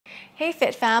Hey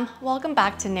Fit Fam, welcome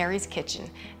back to Nary's Kitchen.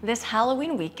 This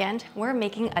Halloween weekend, we're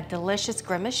making a delicious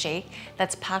Grimace Shake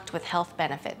that's packed with health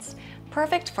benefits.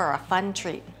 Perfect for a fun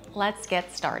treat. Let's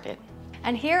get started.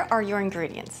 And here are your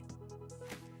ingredients.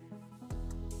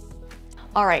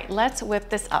 All right, let's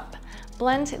whip this up.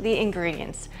 Blend the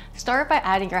ingredients. Start by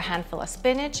adding your handful of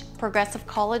spinach, Progressive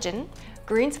Collagen,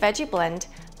 greens veggie blend,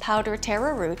 powdered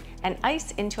taro root, and ice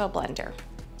into a blender.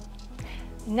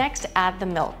 Next, add the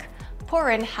milk.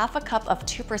 Pour in half a cup of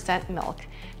 2% milk.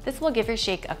 This will give your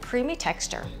shake a creamy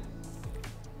texture.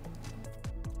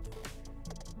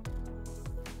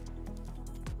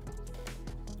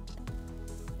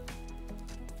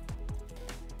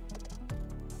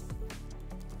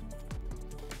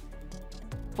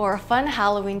 For a fun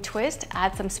Halloween twist,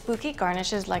 add some spooky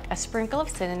garnishes like a sprinkle of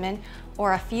cinnamon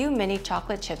or a few mini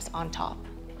chocolate chips on top.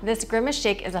 This Grimace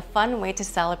Shake is a fun way to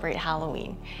celebrate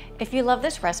Halloween. If you love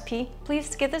this recipe,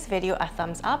 please give this video a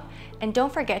thumbs up and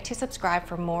don't forget to subscribe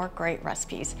for more great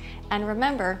recipes. And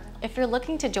remember, if you're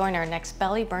looking to join our next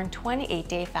Belly Burn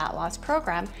 28-day fat loss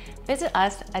program, visit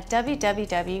us at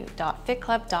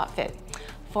www.fitclub.fit.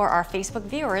 For our Facebook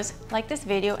viewers, like this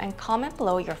video and comment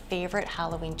below your favorite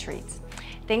Halloween treats.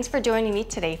 Thanks for joining me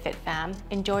today, Fit Fam.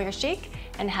 Enjoy your shake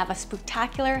and have a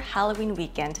spectacular Halloween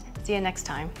weekend. See you next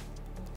time.